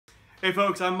Hey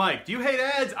folks, I'm Mike. Do you hate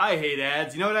ads? I hate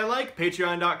ads. You know what I like?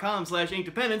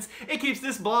 Patreon.com/Inkdependence. It keeps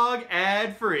this blog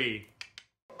ad-free.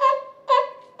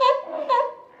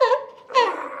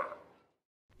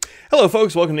 Hello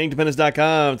folks, welcome to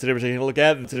Inkdependence.com. Today we're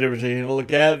taking a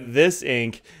look at this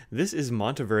ink. This is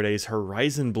Monteverde's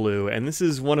Horizon Blue, and this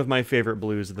is one of my favorite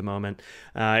blues at the moment.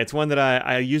 It's one that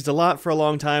I used a lot for a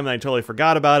long time, and I totally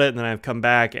forgot about it, and then I've come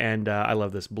back, and I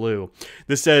love this blue.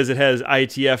 This says it has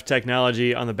ITF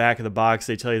technology on the back of the box.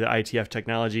 They tell you that ITF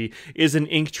technology is an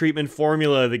ink treatment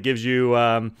formula that gives you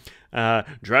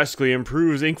drastically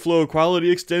improves ink flow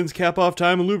quality, extends cap-off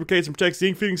time, and lubricates and protects the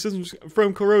ink feeding systems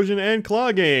from corrosion and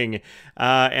clogging.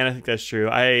 And I think that's true.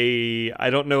 I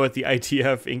don't know what the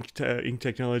ITF ink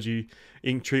technology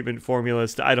ink treatment formula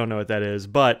is. I don't know what that is,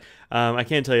 but I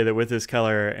can tell you that with this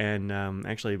color and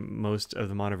actually most of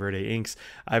the Monteverde inks,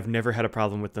 I've never had a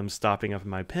problem with them stopping up in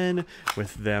my pen,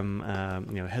 with them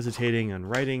hesitating on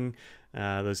writing.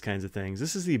 Those kinds of things.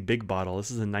 This is the big bottle. This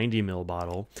is a 90 ml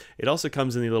bottle. It also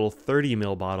comes in the little 30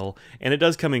 ml bottle, and it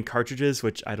does come in cartridges,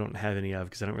 which I don't have any of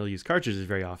because I don't really use cartridges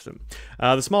very often.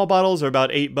 The small bottles are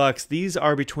about $8. These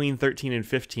are between 13 and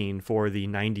 15 for the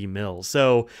 90 ml.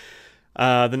 So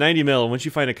the 90 ml, once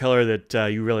you find a color that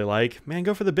you really like, man,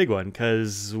 go for the big one,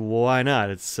 because why not?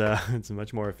 It's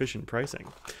much more efficient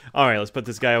pricing. All right, let's put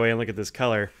this guy away and look at this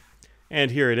color. And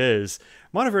here it is.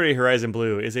 Monteverde Horizon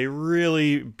Blue is a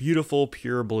really beautiful,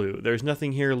 pure blue. There's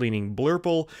nothing here leaning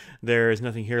blurple. There's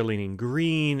nothing here leaning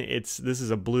green. This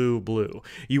is a blue.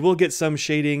 You will get some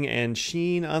shading and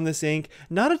sheen on this ink.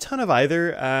 Not a ton of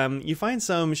either. You find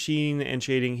some sheen and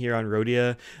shading here on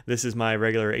Rhodia. This is my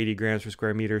regular 80 grams per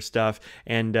square meter stuff,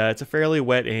 and it's a fairly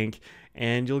wet ink.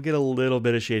 And you'll get a little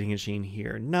bit of shading and sheen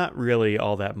here. Not really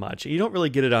all that much. You don't really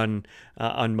get it on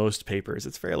most papers.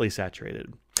 It's fairly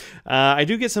saturated. I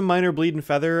do get some minor bleed and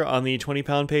feather on the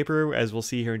 20-pound paper, as we'll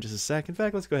see here in just a sec. In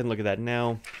fact, let's go ahead and look at that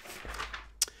now.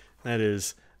 That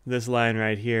is this line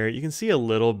right here. You can see a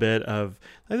little bit of,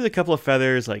 there's a couple of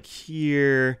feathers like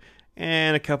here,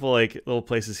 and a couple like little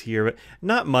places here, but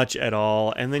not much at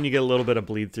all. And then you get a little bit of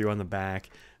bleed through on the back.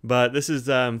 But this is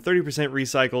 30%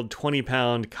 recycled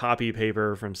 20-pound copy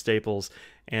paper from Staples,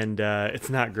 and it's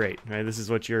not great, right? This is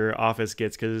what your office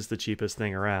gets because it's the cheapest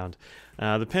thing around.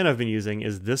 The pen I've been using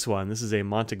is this one. This is a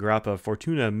Montegrappa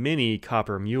Fortuna Mini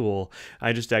Copper Mule.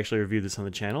 I just actually reviewed this on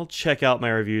the channel. Check out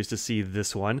my reviews to see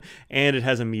this one. And it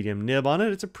has a medium nib on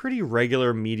it. It's a pretty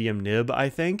regular medium nib, I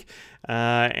think.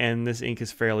 And this ink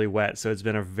is fairly wet, so it's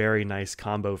been a very nice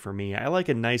combo for me. I like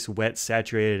a nice, wet,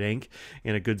 saturated ink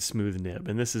and a good smooth nib.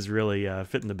 And this is really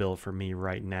fitting the bill for me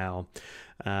right now.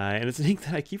 And it's an ink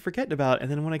that I keep forgetting about,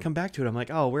 and then when I come back to it, I'm like,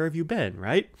 oh, where have you been,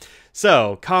 right?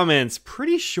 So, comments,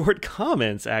 pretty short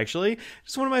comments, actually.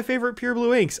 Just one of my favorite pure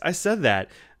blue inks. I said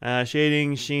that.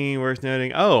 Shading, sheen, worth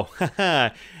noting. Oh, haha.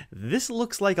 This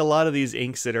looks like a lot of these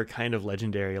inks that are kind of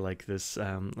legendary, like this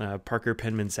Parker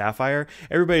Penman Sapphire.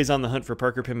 Everybody's on the hunt for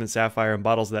Parker Penman Sapphire, and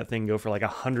bottles of that thing go for like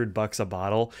 $100 a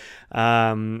bottle.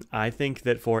 I think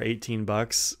that for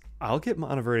 $18, I'll get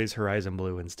Monteverde's Horizon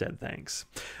Blue instead, thanks.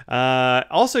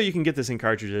 Also, you can get this in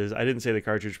cartridges. I didn't say the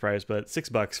cartridge price, but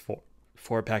 $6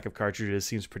 for a pack of cartridges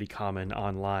seems pretty common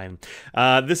online.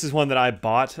 This is one that I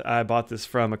bought. I bought this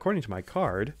from, according to my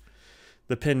card,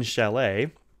 the Pen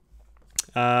Chalet,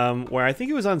 where I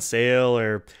think it was on sale,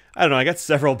 or I don't know. I got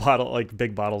several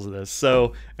big bottles of this.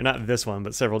 So, or not this one,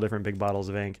 but several different big bottles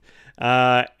of ink.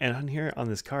 And on here, on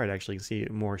this card, actually, you can see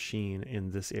more sheen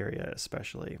in this area,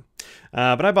 especially.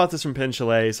 But I bought this from Pen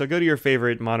Chalet, so go to your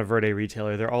favorite Monteverde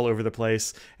retailer. They're all over the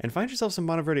place, and find yourself some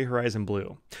Monteverde Horizon Blue.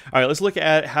 All right, let's look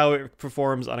at how it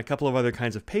performs on a couple of other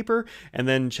kinds of paper, and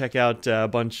then check out a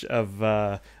bunch of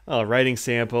writing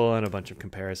sample and a bunch of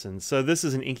comparisons. So this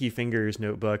is an Inky Fingers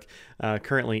notebook,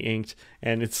 currently inked,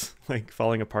 and it's like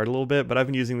falling apart a little bit, but I've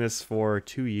been using this for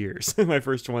 2 years. My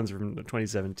first one's from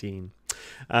 2017.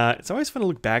 It's always fun to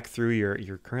look back through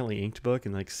your currently inked book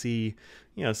and like see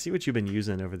what you've been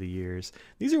using over the years.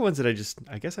 These are ones that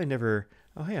I guess I never,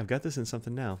 oh hey, I've got this in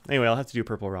something now. Anyway, I'll have to do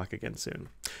Purple Rock again soon.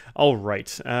 All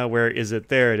right, where is it?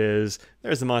 There it is.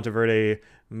 There's the Monteverde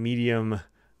medium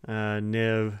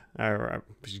nib,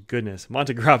 goodness,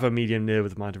 Montegrappa medium nib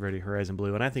with Monteverde Horizon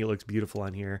Blue, and I think it looks beautiful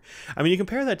on here. I mean, you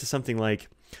compare that to something like,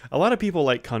 a lot of people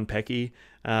like Konpeki,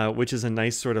 which is a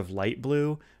nice sort of light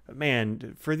blue, but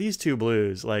man, for these two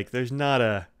blues, like, there's not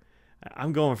a,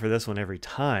 I'm going for this one every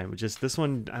time. Just this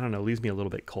one, I don't know, leaves me a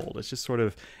little bit cold. It's just sort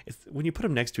of, when you put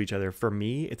them next to each other, for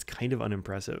me, it's kind of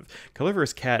unimpressive.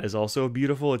 Colorverse Cat is also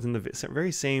beautiful. It's in the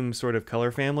very same sort of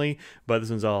color family, but this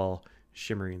one's all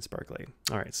shimmery and sparkly.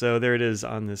 All right, so there it is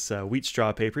on this wheat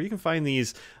straw paper. You can find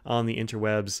these on the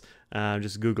interwebs.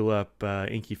 Just Google up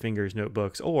Inky Fingers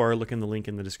notebooks or look in the link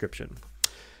in the description.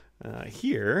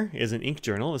 Here is an ink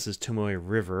journal. This is Tomoe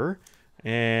River.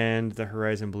 And the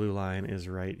Horizon Blue line is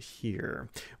right here,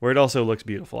 where it also looks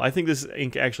beautiful. I think this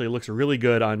ink actually looks really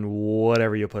good on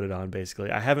whatever you put it on, basically.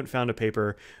 I haven't found a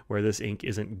paper where this ink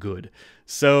isn't good.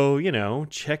 So, you know,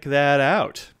 check that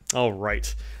out. All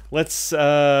right, let's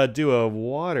do a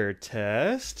water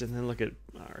test and then look at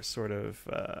our sort of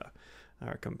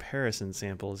our comparison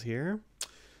samples here.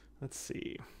 Let's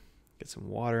see. Get some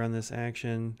water on this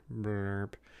action.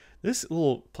 Burp. This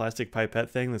little plastic pipette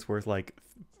thing that's worth like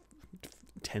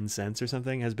 10 cents or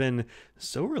something has been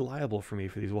so reliable for me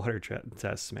for these water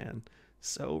tests, man.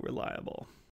 So reliable.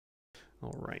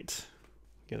 All right.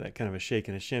 Give that kind of a shake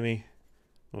and a shimmy.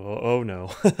 Oh no.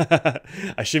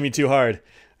 I shimmied too hard.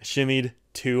 I shimmied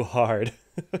too hard.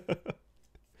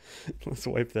 Let's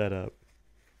wipe that up.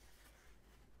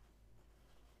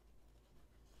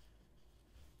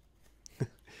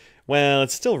 Well,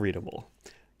 it's still readable.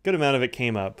 Good amount of it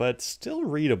came up, but still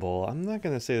readable. I'm not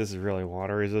going to say this is really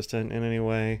water resistant in any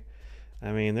way.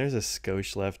 I mean, there's a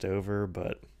skosh left over,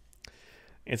 but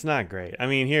it's not great. I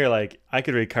mean, here, like, I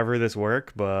could recover this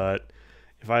work, but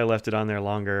if I left it on there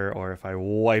longer or if I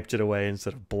wiped it away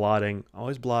instead of blotting,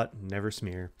 always blot, never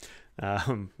smear.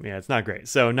 Yeah, it's not great.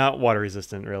 So not water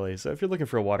resistant, really. So if you're looking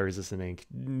for a water resistant ink,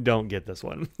 don't get this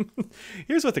one.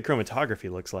 Here's what the chromatography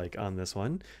looks like on this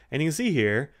one. And you can see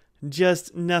here,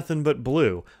 just nothing but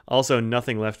blue. Also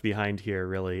nothing left behind here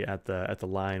really at the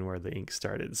line where the ink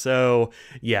started. So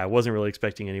yeah, I wasn't really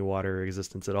expecting any water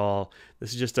resistance at all.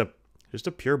 This is just a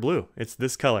pure blue. It's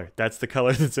this color. That's the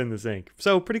color that's in this ink.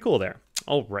 So pretty cool there.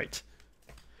 All right.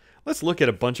 Let's look at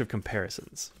a bunch of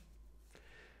comparisons.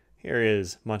 Here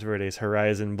is Monteverde's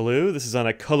Horizon Blue. This is on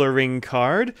a coloring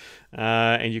card,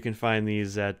 and you can find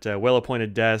these at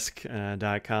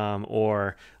wellappointeddesk.com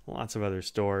or lots of other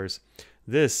stores.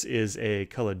 This is a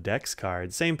Colodex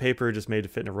card. Same paper, just made to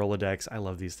fit in a Rolodex. I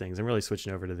love these things. I'm really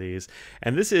switching over to these.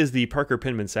 And this is the Parker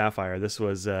Penman Sapphire. This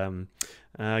was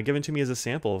given to me as a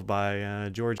sample by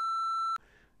George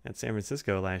at San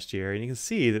Francisco last year. And you can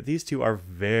see that these two are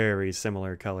very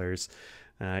similar colors.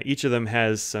 Each of them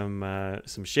has some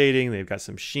shading. They've got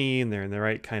some sheen. They're in the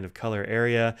right kind of color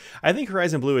area. I think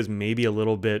Horizon Blue is maybe a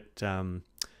little bit...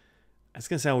 it's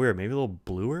going to sound weird, maybe a little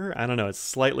bluer? I don't know. It's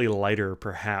slightly lighter,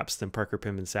 perhaps, than Parker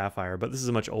Penman Sapphire, but this is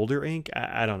a much older ink.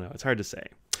 I don't know. It's hard to say.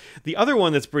 The other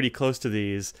one that's pretty close to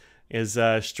these is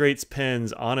Straits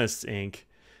Pen's Honest ink,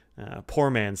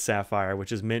 Poor Man's Sapphire,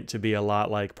 which is meant to be a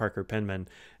lot like Parker Penman.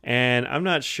 And I'm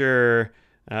not sure...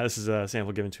 this is a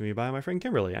sample given to me by my friend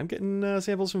Kimberly. I'm getting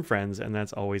samples from friends, and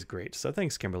that's always great. So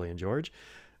thanks, Kimberly and George.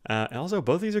 And also,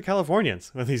 both these are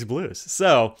Californians with these blues.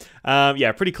 So,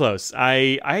 yeah, pretty close.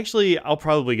 I'll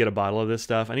probably get a bottle of this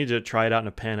stuff. I need to try it out in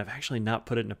a pen. I've actually not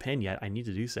put it in a pen yet. I need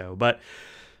to do so. But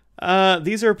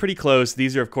these are pretty close.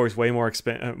 These are, of course, way more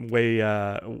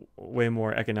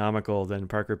economical than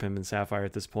Parker Penman Sapphire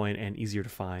at this point and easier to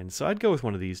find. So I'd go with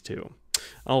one of these two.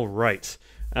 All right.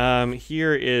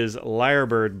 Here is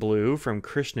Lyrebird Blue from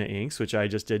Krishna Inks, which I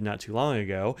just did not too long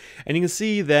ago. And you can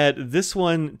see that this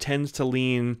one tends to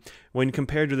lean, when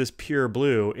compared to this pure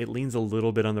blue, it leans a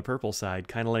little bit on the purple side.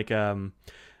 Kind of like,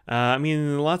 I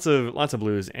mean, lots of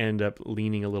blues end up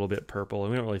leaning a little bit purple,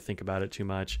 and we don't really think about it too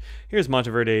much. Here's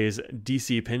Monteverde's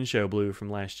DC Pen Show Blue from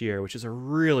last year, which is a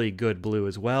really good blue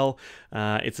as well.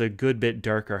 It's a good bit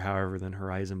darker, however, than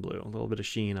Horizon Blue. A little bit of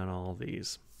sheen on all of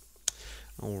these.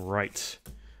 All right.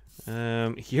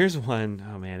 Here's one.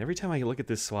 Oh man, every time I look at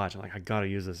this swatch, I'm like, I gotta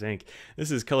use this ink. This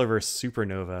is Colorverse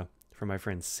Supernova from my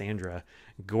friend Sandra.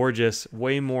 Gorgeous,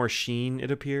 way more sheen,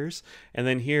 it appears. And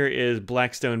then here is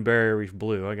Blackstone Barrier Reef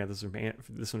Blue. I got this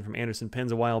one from Anderson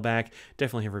Pens a while back.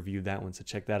 Definitely have reviewed that one, so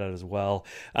check that out as well.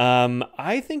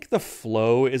 I think the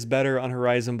flow is better on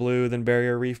Horizon Blue than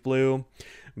Barrier Reef Blue.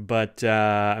 But,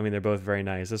 I mean, they're both very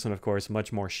nice. This one, of course,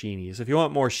 much more sheeny. So if you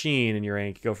want more sheen in your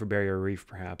ink, go for Barrier Reef,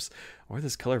 perhaps. Or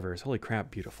this Colorverse. Holy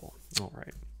crap, beautiful. All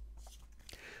right.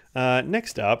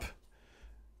 Next up,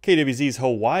 KWZ's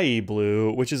Hawaii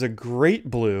Blue, which is a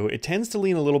great blue. It tends to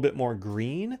lean a little bit more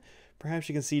green. Perhaps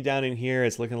you can see down in here,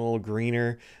 it's looking a little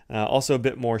greener. Also a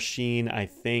bit more sheen, I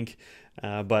think.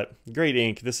 But great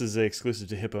ink. This is exclusive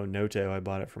to Hippo Noto. I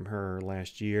bought it from her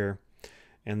last year.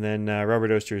 And then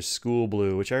Robert Oster's School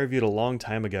Blue, which I reviewed a long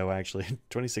time ago, actually.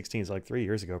 2016, so like 3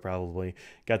 years ago, probably.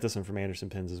 Got this one from Anderson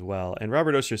Pens as well. And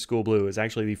Robert Oster's School Blue is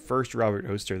actually the first Robert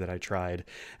Oster that I tried.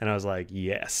 And I was like,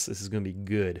 yes, this is going to be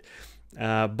good.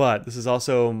 But this is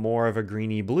also more of a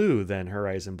greeny blue than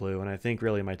Horizon Blue, and I think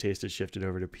really my taste has shifted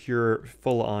over to pure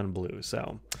full-on blue.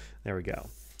 So there we go.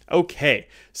 Okay,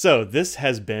 so this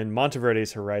has been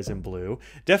Monteverde's Horizon Blue.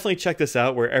 Definitely check this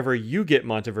out wherever you get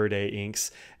Monteverde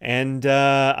inks, and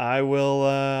I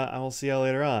will see y'all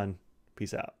later on.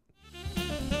 Peace out.